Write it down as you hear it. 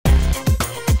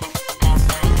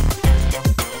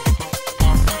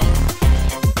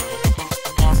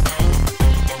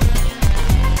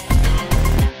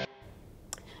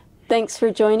Thanks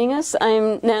for joining us.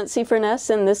 I'm Nancy Furness,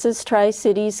 and this is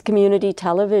Tri-Cities Community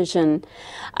Television.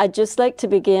 I'd just like to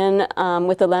begin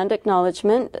with a land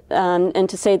acknowledgement and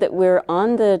to say that we're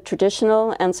on the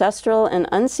traditional, ancestral, and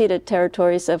unceded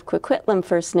territories of Coquitlam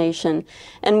First Nation.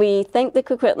 And we thank the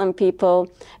Coquitlam people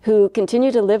who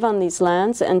continue to live on these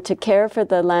lands and to care for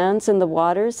the lands and the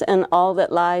waters and all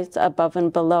that lies above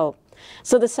and below.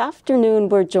 So this afternoon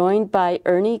we're well by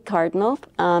Ernie Cardinal,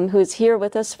 who is here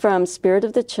with us from Spirit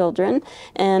of the Children.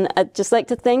 And I'd just like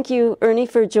to thank you, Ernie,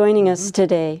 for joining us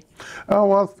today. Oh,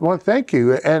 well, thank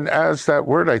you. And as that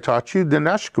word I taught you,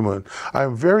 Dinashkamun,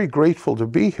 I'm very grateful to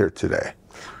be here today.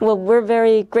 Well, we're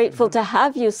very grateful to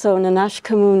have you, so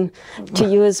Nanashkamun to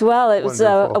you as well. It was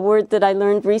a word that I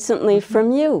learned recently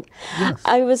from you. Yes.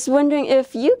 I was wondering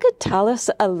if you could tell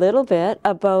us a little bit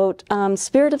about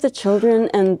Spirit of the Children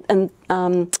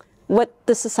and what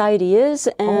the society is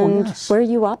and where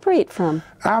you operate from.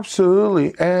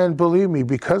 Absolutely. And believe me,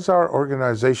 because our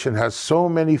organization has so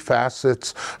many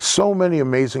facets, so many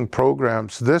amazing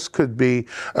programs, this could be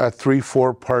a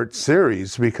 3-4-part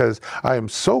series because I am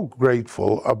so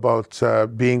grateful about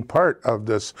being part of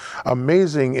this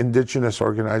amazing Indigenous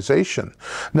organization.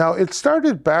 Now, it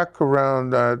started back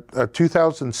around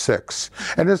 2006,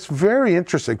 and it's very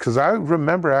interesting because I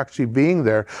remember actually being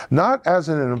there, not as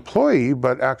an employee,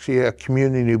 but actually a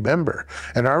community member.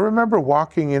 And I remember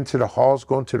walking into the halls,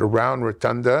 going to the round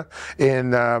rotunda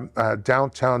in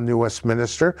downtown New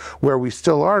Westminster, where we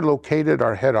still are located,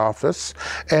 our head office.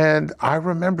 And I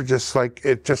remember just like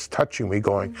it just touching me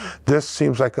going, this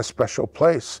seems like a special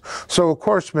place. So of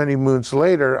course, many moons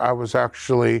later, I was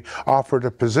actually offered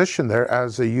a position there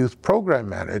as a youth program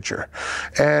manager.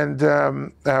 And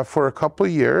for a couple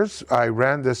of years, I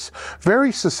ran this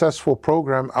very successful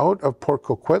program out of Port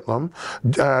Coquitlam,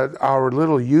 our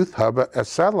little youth hub, a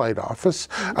satellite office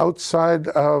outside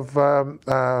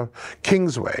of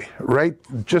Kingsway, right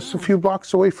just a few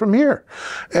blocks away from here.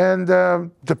 And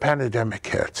the pandemic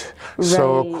hit. Right.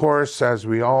 So of course, as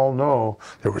we all know,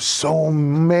 there were so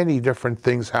many different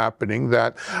things happening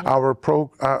that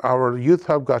our youth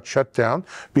hub got shut down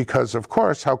because, of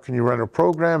course, how can you run a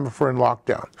program if we're in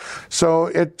lockdown? So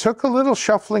it took a little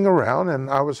shuffling around, and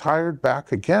I was hired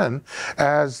back again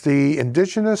as the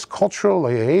Indigenous Cultural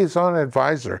Liaison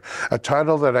Advisor, a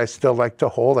title that I still like to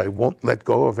hold. I won't let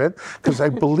go of it because I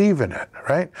believe in it,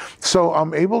 right? So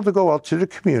I'm able to go out to the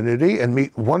community and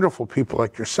meet wonderful people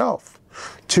like yourself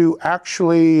to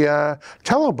actually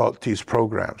tell about these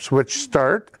programs, which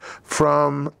start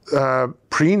from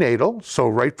prenatal, so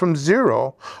right from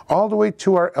 0, all the way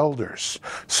to our elders,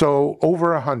 so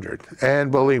over 100.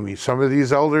 And believe me, some of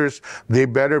these elders, they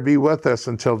better be with us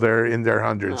until they're in their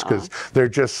hundreds, because they're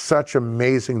just such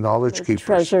amazing knowledge keepers.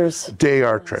 Treasures. They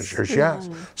are treasures, yes.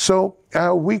 So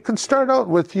we can start out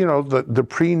with, you know, the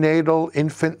prenatal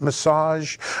infant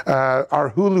massage,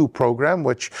 our Hulu program,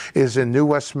 which is in New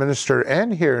Westminster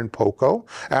and here in PoCo,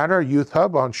 at our youth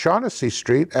hub on Shaughnessy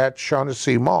Street at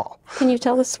Shaughnessy Mall. Can you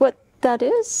tell us what that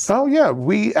is? Oh yeah,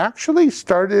 we actually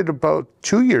started about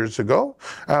 2 years ago.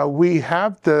 We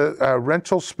have the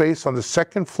rental space on the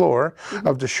 2nd floor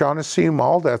of the Shaughnessy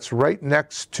Mall that's right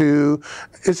next to,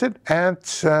 is it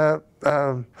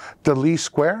the Leigh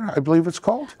Square, I believe it's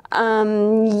called?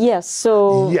 Yes,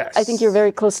 so yes. I think you're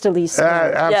very close to Leigh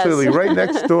Square. Absolutely, yes. Right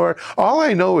next door. All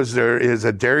I know is there is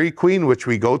a Dairy Queen, which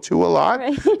we go to a lot,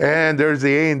 right. And there's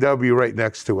the A&W right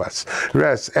next to us.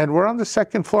 Yes, and we're on the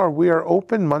 2nd floor. We are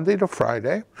open Monday to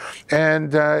Friday,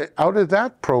 and out of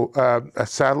that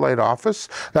satellite office,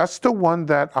 that's the one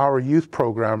that our youth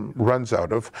program runs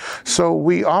out of. So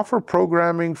we offer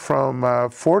programming from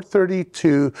 4:30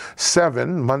 to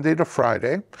 7, Monday to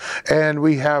Friday, and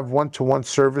we have one-to-one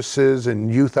services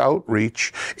and youth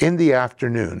outreach in the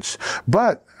afternoons.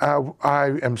 But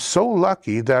I am so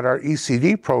lucky that our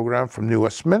ECD program from New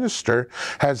Westminster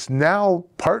has now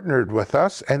partnered with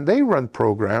us, and they run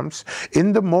programs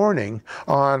in the morning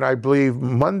on, I believe,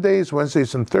 Mondays,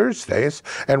 Wednesdays, and Thursdays,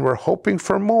 and we're hoping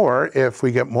for more if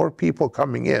we get more people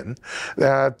coming in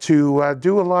to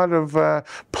do a lot of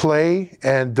play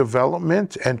and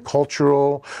development and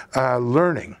cultural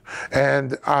learning.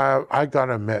 And I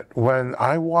gotta admit, when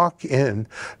I walk in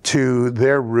to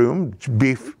their room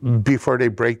before they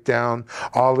break down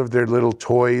all of their little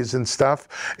toys and stuff,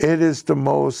 it is the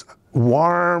most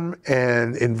warm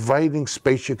and inviting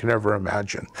space you can ever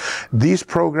imagine. These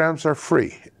programs are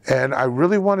free, and I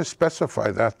really want to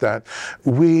specify that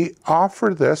we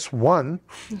offer this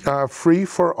free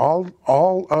for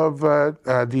all of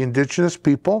the Indigenous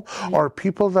people or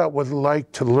people that would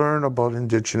like to learn about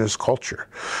Indigenous culture.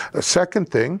 The second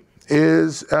thing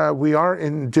is we are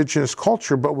Indigenous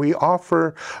culture, but we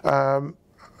offer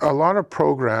a lot of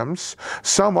programs.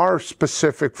 Some are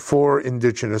specific for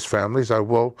Indigenous families. I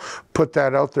will put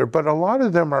that out there. But a lot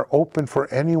of them are open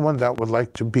for anyone that would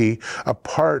like to be a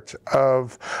part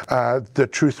of the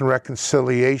Truth and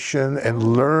Reconciliation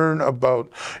and learn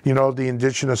about, you know, the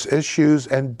Indigenous issues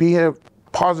and be a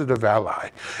positive ally.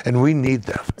 And we need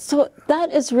them. So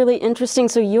that is really interesting.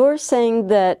 So you're saying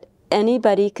that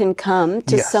anybody can come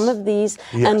to some of these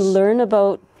and learn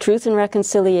about truth and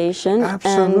reconciliation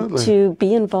and to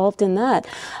be involved in that.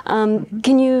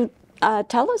 Can you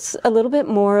tell us a little bit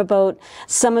more about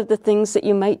some of the things that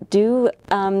you might do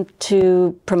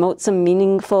to promote some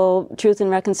meaningful truth and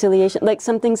reconciliation, like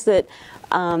some things that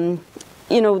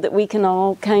you know, that we can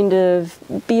all kind of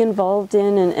be involved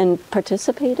in and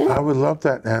participate in? I would love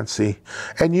that, Nancy.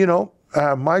 And you know,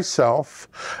 myself,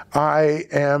 I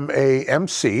am a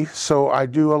MC, so I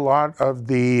do a lot of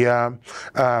the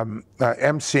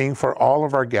MCing for all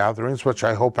of our gatherings, which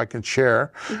I hope I can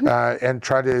share and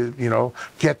try to, you know,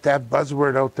 get that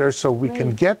buzzword out there so we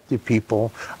can get the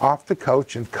people off the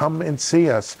couch and come and see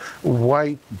us.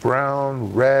 White,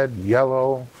 brown, red,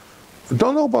 yellow.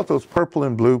 Don't know about those purple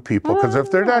and blue people, because if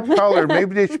they're that color,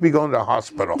 maybe they should be going to a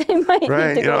hospital. They might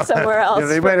need to go somewhere else. You know,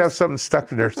 they might have something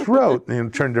stuck in their throat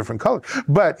and turn different color.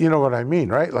 But you know what I mean,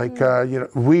 right? Like, you know,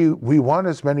 we want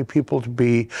as many people to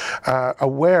be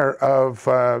aware of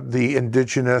the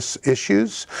Indigenous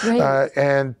issues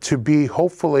and to be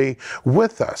hopefully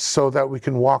with us so that we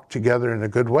can walk together in a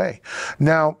good way.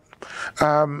 Now,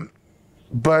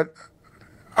 but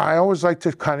I always like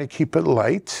to kind of keep it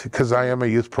light because I am a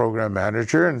youth program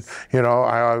manager, and you know,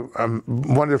 I'm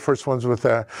one of the first ones with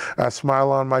a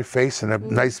smile on my face and a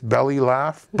nice belly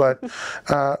laugh. But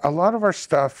a lot of our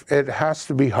stuff, it has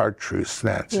to be hard truths,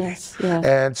 Nancy. Yes, yeah.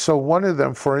 And so one of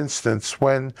them, for instance,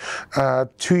 when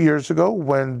 2 years ago,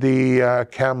 when the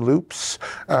Kamloops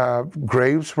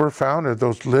graves were found, of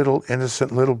those little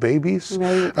innocent little babies,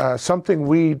 something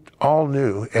we all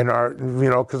knew in our, you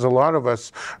know, because a lot of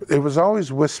us, it was always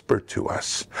whispered to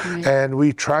us, and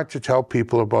we tried to tell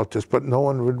people about this, but no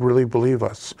one would really believe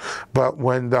us. But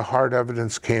when the hard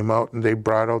evidence came out and they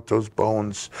brought out those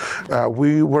bones,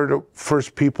 we were the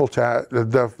first people to,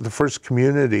 the first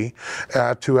community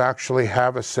to actually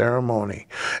have a ceremony.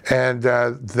 And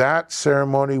that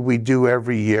ceremony we do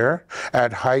every year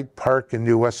at Hyde Park in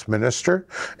New Westminster,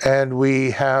 and we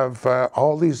have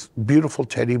all these beautiful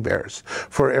teddy bears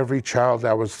for every child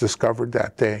that was discovered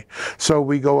that day. So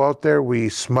we go out there, we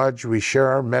smudge, we share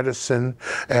our medicine,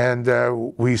 and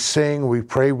we sing, we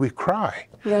pray, we cry.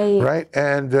 Right?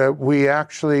 And we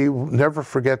actually never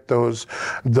forget those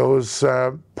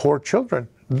poor children,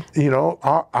 you know,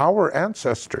 our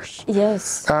ancestors.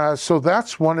 Yes. So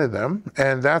that's one of them,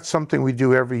 and that's something we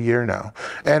do every year now.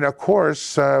 And of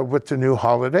course, with the new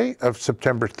holiday of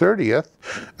September 30th,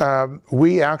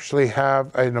 we actually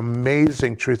have an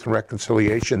amazing Truth and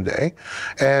Reconciliation Day,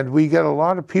 and we get a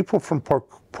lot of people from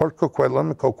Port Coquitlam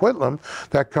and Coquitlam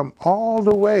that come all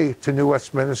the way to New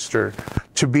Westminster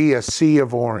to be a sea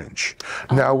of orange.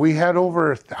 Now, we had over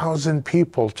 1,000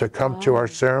 people to come to our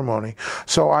ceremony.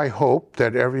 So I hope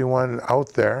that everyone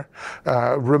out there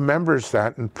remembers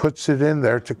that and puts it in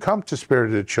there to come to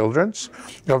Spirited Children's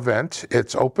event.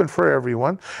 It's open for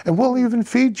everyone, and we'll even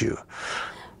feed you.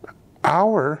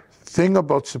 Our thing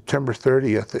about September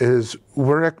 30th is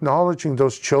we're acknowledging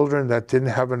those children that didn't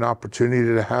have an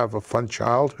opportunity to have a fun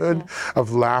childhood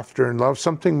of laughter and love,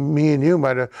 something me and you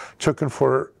might have taken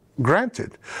for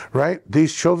granted, right?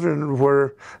 These children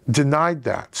were denied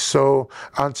that. So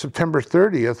on September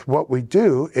 30th, what we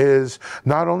do is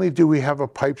not only do we have a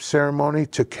pipe ceremony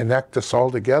to connect us all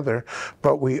together,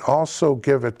 but we also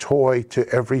give a toy to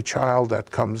every child that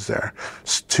comes there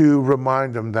to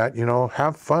remind them that, you know,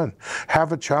 have fun,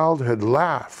 have a childhood,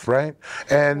 laugh, right?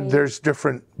 And there's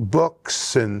different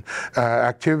books and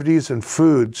activities and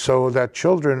food so that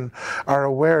children are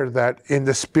aware that in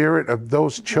the spirit of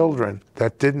those children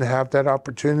that didn't have that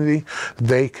opportunity,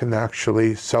 they can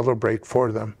actually celebrate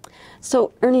for them.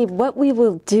 So, Ernie, what we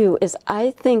will do is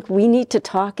I think we need to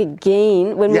talk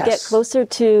again when we get closer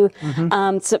to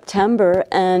September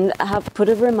and put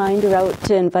a reminder out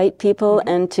to invite people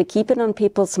and to keep it on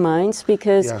people's minds,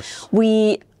 because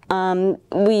we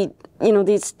you know,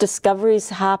 these discoveries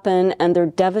happen and they're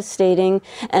devastating,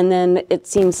 and then it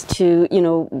seems to, you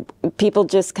know, people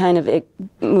just kind of, it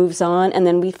moves on, and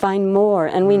then we find more,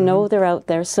 and we know they're out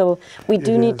there. So we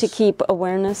do need to keep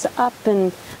awareness up,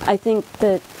 and I think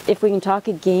that if we can talk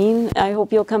again, I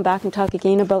hope you'll come back and talk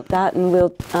again about that, and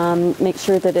we'll make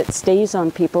sure that it stays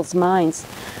on people's minds.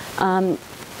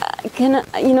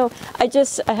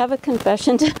 I have a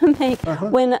confession to make.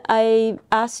 When I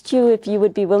asked you if you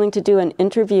would be willing to do an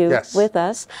interview with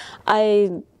us,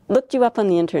 I looked you up on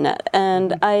the internet,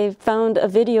 and I found a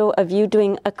video of you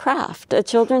doing a craft, a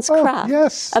children's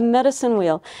craft, a medicine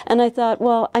wheel. And I thought,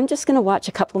 well, I'm just going to watch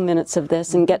a couple minutes of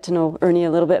this and get to know Ernie a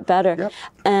little bit better.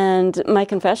 And my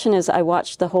confession is I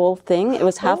watched the whole thing. It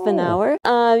was half an hour.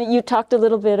 You talked a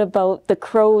little bit about the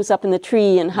crows up in the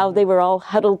tree and how they were all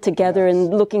huddled together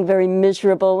and looking very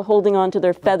miserable, holding on to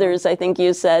their feathers, I think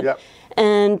you said.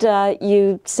 And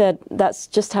you said, that's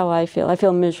just how I feel. I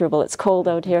feel miserable. It's cold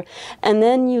out here. And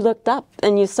then you looked up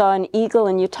and you saw an eagle,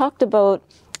 and you talked about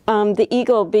the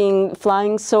eagle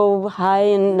flying so high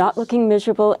and not looking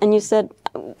miserable. And you said,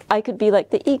 I could be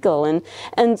like the eagle.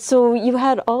 And so you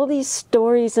had all these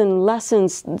stories and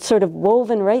lessons sort of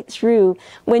woven right through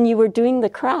when you were doing the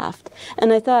craft.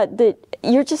 And I thought that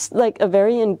you're just like a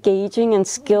very engaging and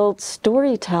skilled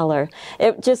storyteller.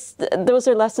 Those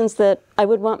are lessons that I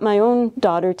would want my own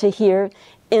daughter to hear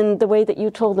in the way that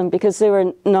you told them, because they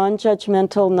were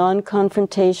non-judgmental,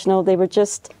 non-confrontational. They were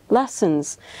just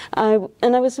lessons. And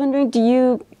I was wondering, do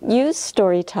you use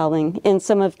storytelling in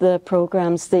some of the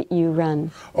programs that you run?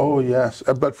 Oh, yes.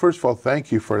 But first of all, thank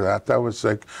you for that. That was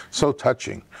like so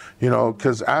touching,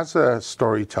 because as a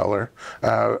storyteller,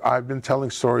 I've been telling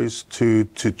stories to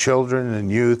children and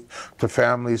youth, to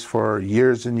families for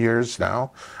years and years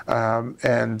now.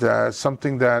 And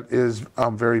something that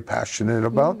I'm very passionate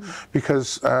about,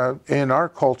 because in our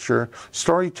culture,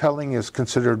 storytelling is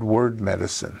considered word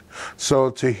medicine. So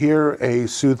to hear a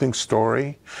soothing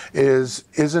story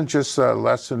isn't just a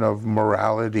lesson of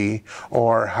morality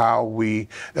or how we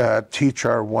teach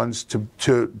our ones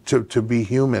to be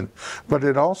human, but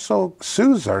it also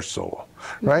soothes our soul,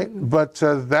 right? But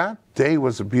that day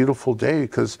was a beautiful day,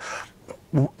 because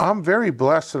I'm very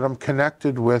blessed that I'm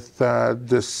connected with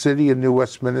the City of New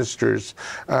Westminster's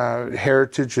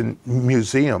Heritage and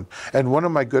Museum. And one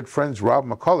of my good friends, Rob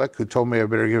McCulloch, who told me I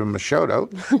better give him a shout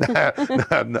out,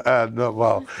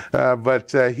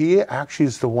 but he actually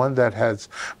is the one that has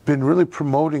been really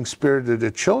promoting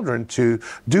Spirited Children to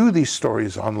do these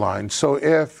stories online. So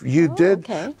if you did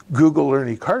Google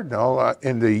Ernie Cardinal,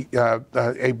 in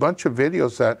a bunch of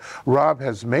videos that Rob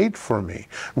has made for me,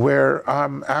 where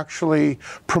I'm actually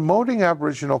promoting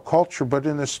Aboriginal culture, but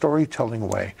in a storytelling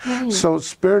way. So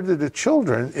Spirited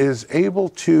Children is able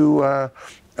to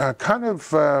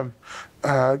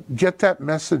get that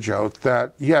message out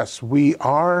that, yes, we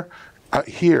are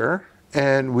here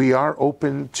and we are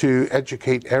open to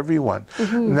educate everyone.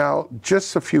 Now,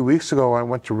 just a few weeks ago, I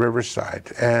went to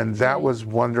Riverside, and that was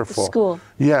wonderful. School.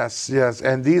 Yes, yes.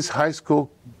 And these high school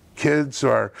kids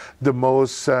are the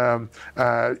most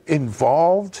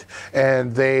involved,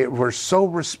 and they were so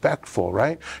respectful,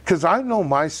 right? Because I know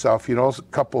myself, a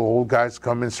couple of old guys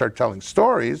come in and start telling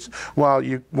stories while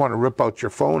you want to rip out your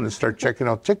phone and start checking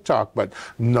out TikTok, but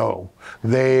no.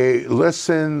 They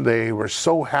listened, they were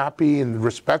so happy and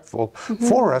respectful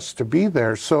for us to be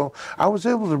there. So I was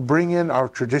able to bring in our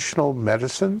traditional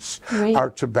medicines, our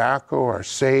tobacco, our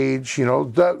sage,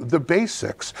 the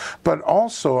basics, but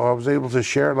also I was able to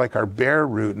share like our bear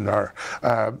root and our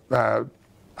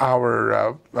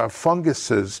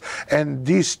funguses, and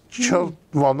these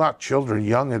well, not children,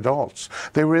 young adults,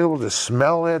 they were able to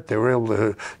smell it, they were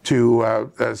able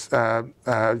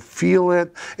to feel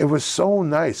it. It was so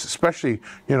nice, especially,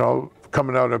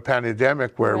 coming out of a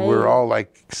pandemic where we're all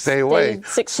like, stay away.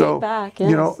 6 feet back,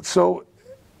 so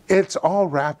it's all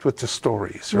wrapped with the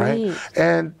stories, right?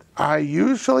 And I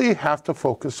usually have to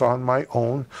focus on my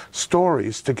own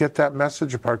stories to get that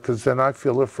message apart, because then I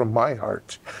feel it from my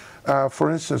heart.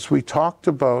 For instance, we talked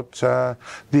about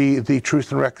the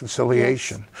Truth and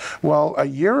Reconciliation. Well, a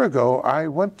year ago, I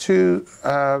went to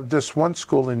this one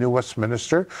school in New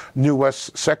Westminster, New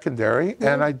West Secondary,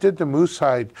 and I did the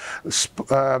Moosehide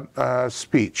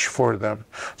speech for them.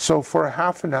 So for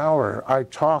half an hour, I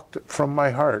talked from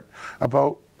my heart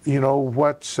about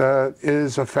what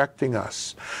is affecting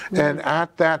us. And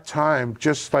at that time,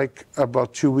 just like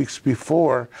about 2 weeks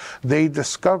before, they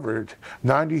discovered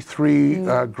 93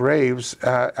 graves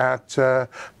at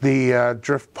the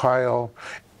Drift Pile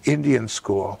Indian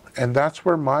School. And that's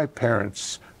where my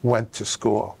parents went to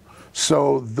school.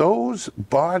 So those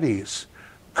bodies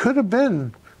could have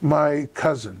been my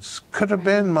cousins, could have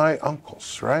been my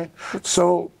uncles, right?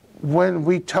 So when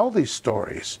we tell these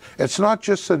stories, it's not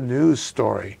just a news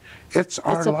story, it's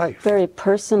our life. It's very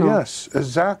personal. Yes,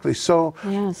 exactly. So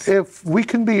if we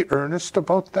can be earnest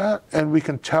about that, and we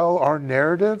can tell our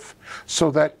narrative so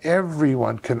that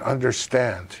everyone can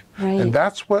understand And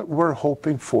that's what we're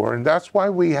hoping for. And that's why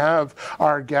we have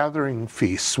our gathering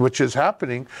feasts, which is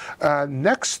happening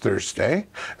next Thursday.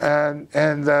 And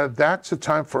that's a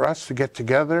time for us to get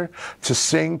together, to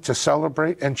sing, to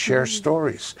celebrate, and share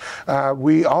stories.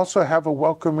 We also have a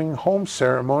welcoming home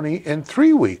ceremony in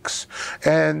 3 weeks.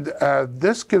 And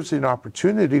this gives an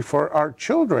opportunity for our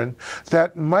children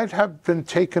that might have been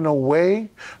taken away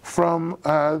from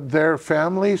their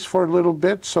families for a little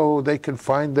bit, so they can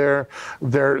find their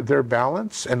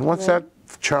balance. And once that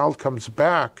child comes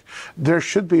back, there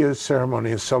should be a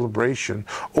ceremony, a celebration,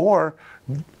 or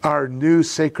our new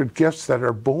sacred gifts that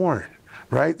are born.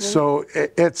 Right? So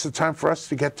it's a time for us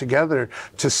to get together,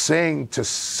 to sing, to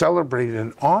celebrate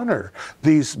and honor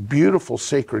these beautiful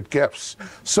sacred gifts.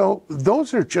 So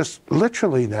those are just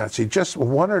literally, Nancy, just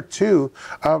one or two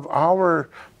of our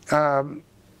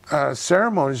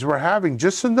ceremonies we're having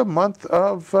just in the month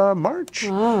of March.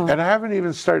 And I haven't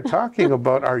even started talking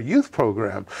about our youth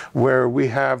program, where we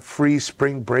have free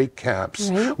spring break camps,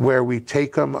 where we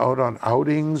take them out on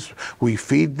outings, we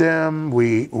feed them,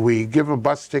 we give them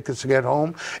bus tickets to get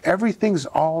home. Everything's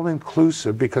all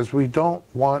inclusive because we don't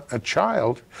want a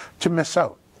child to miss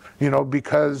out, you know,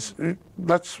 because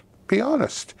let's be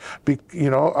honest, you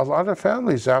know, a lot of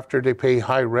families, after they pay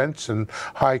high rents and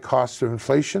high cost of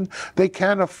inflation, they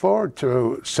can't afford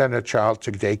to send a child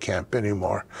to day camp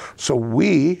anymore. So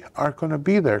we are going to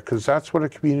be there, because that's what a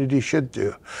community should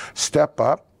do. Step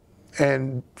up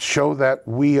and show that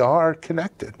we are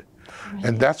connected.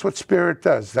 And that's what Spirit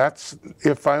does. That's,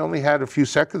 if I only had a few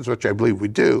seconds, which I believe we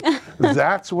do,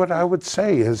 that's what I would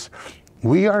say is,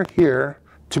 we are here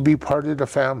to be part of the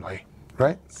family.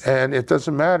 Right? And it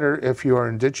doesn't matter if you are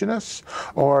Indigenous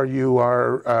or you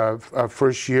are a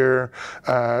first-year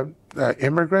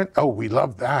immigrant. Oh, we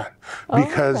love that,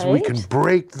 because we can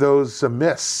break those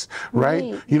myths,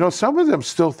 right? You know, some of them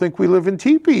still think we live in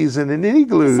teepees and in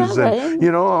igloos, and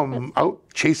you know, I'm out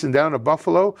chasing down a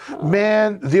buffalo.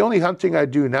 Man, the only hunting I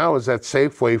do now is at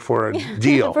Safeway for a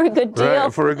deal. For a good deal.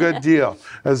 Right? For a good deal.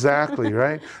 Exactly,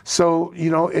 right? So, you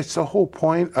know, it's the whole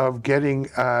point of getting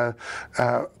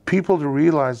people to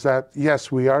realize that,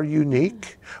 yes, we are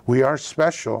unique, we are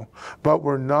special, but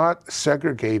we're not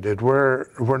segregated, we're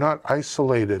not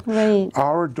isolated.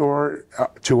 Our door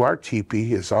to our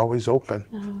teepee is always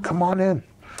open. Come on in.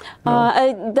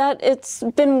 It's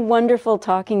been wonderful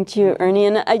talking to you, Ernie,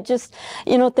 and I just,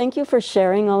 you know, thank you for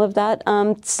sharing all of that.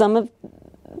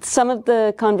 Some of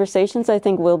the conversations, I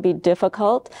think, will be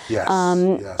difficult.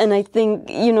 And I think,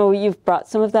 you know, you've brought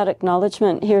some of that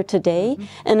acknowledgement here today,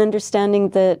 and understanding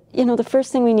that, you know, the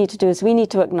first thing we need to do is we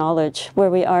need to acknowledge where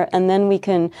we are, and then we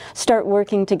can start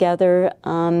working together,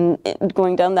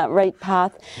 going down that right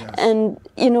path. And,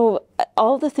 you know,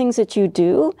 all the things that you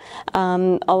do,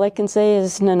 all I can say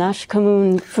is Nanash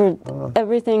Kamoon for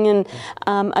everything. And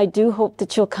I do hope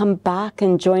that you'll come back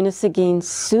and join us again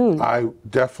soon. I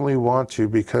definitely want to,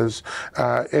 because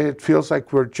it feels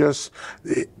like we're just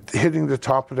hitting the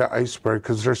top of the iceberg,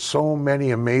 because there's so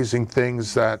many amazing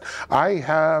things that I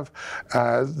have.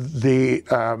 I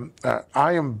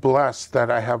am blessed that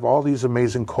I have all these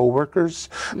amazing coworkers,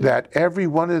 that every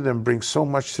one of them brings so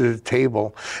much to the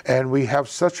table, and we have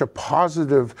such a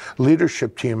positive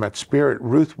leadership team at Spirit.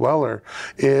 Ruth Weller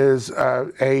is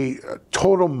a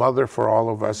total mother for all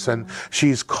of us, and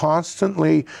she's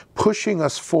constantly pushing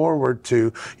us forward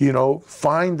to, you know,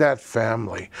 find that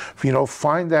family, you know,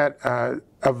 find that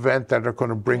event that are going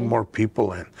to bring more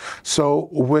people in. So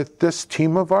with this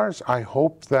team of ours, I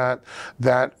hope that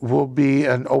that will be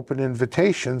an open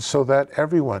invitation so that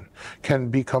everyone can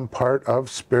become part of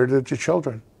Spirit of the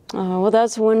Children. Oh, well,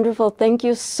 that's wonderful. Thank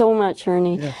you so much,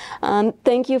 Ernie.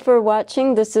 Thank you for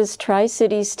watching. This is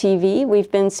Tri-Cities TV. We've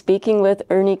been speaking with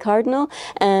Ernie Cardinal,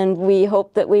 and we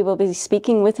hope that we will be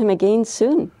speaking with him again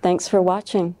soon. Thanks for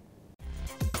watching.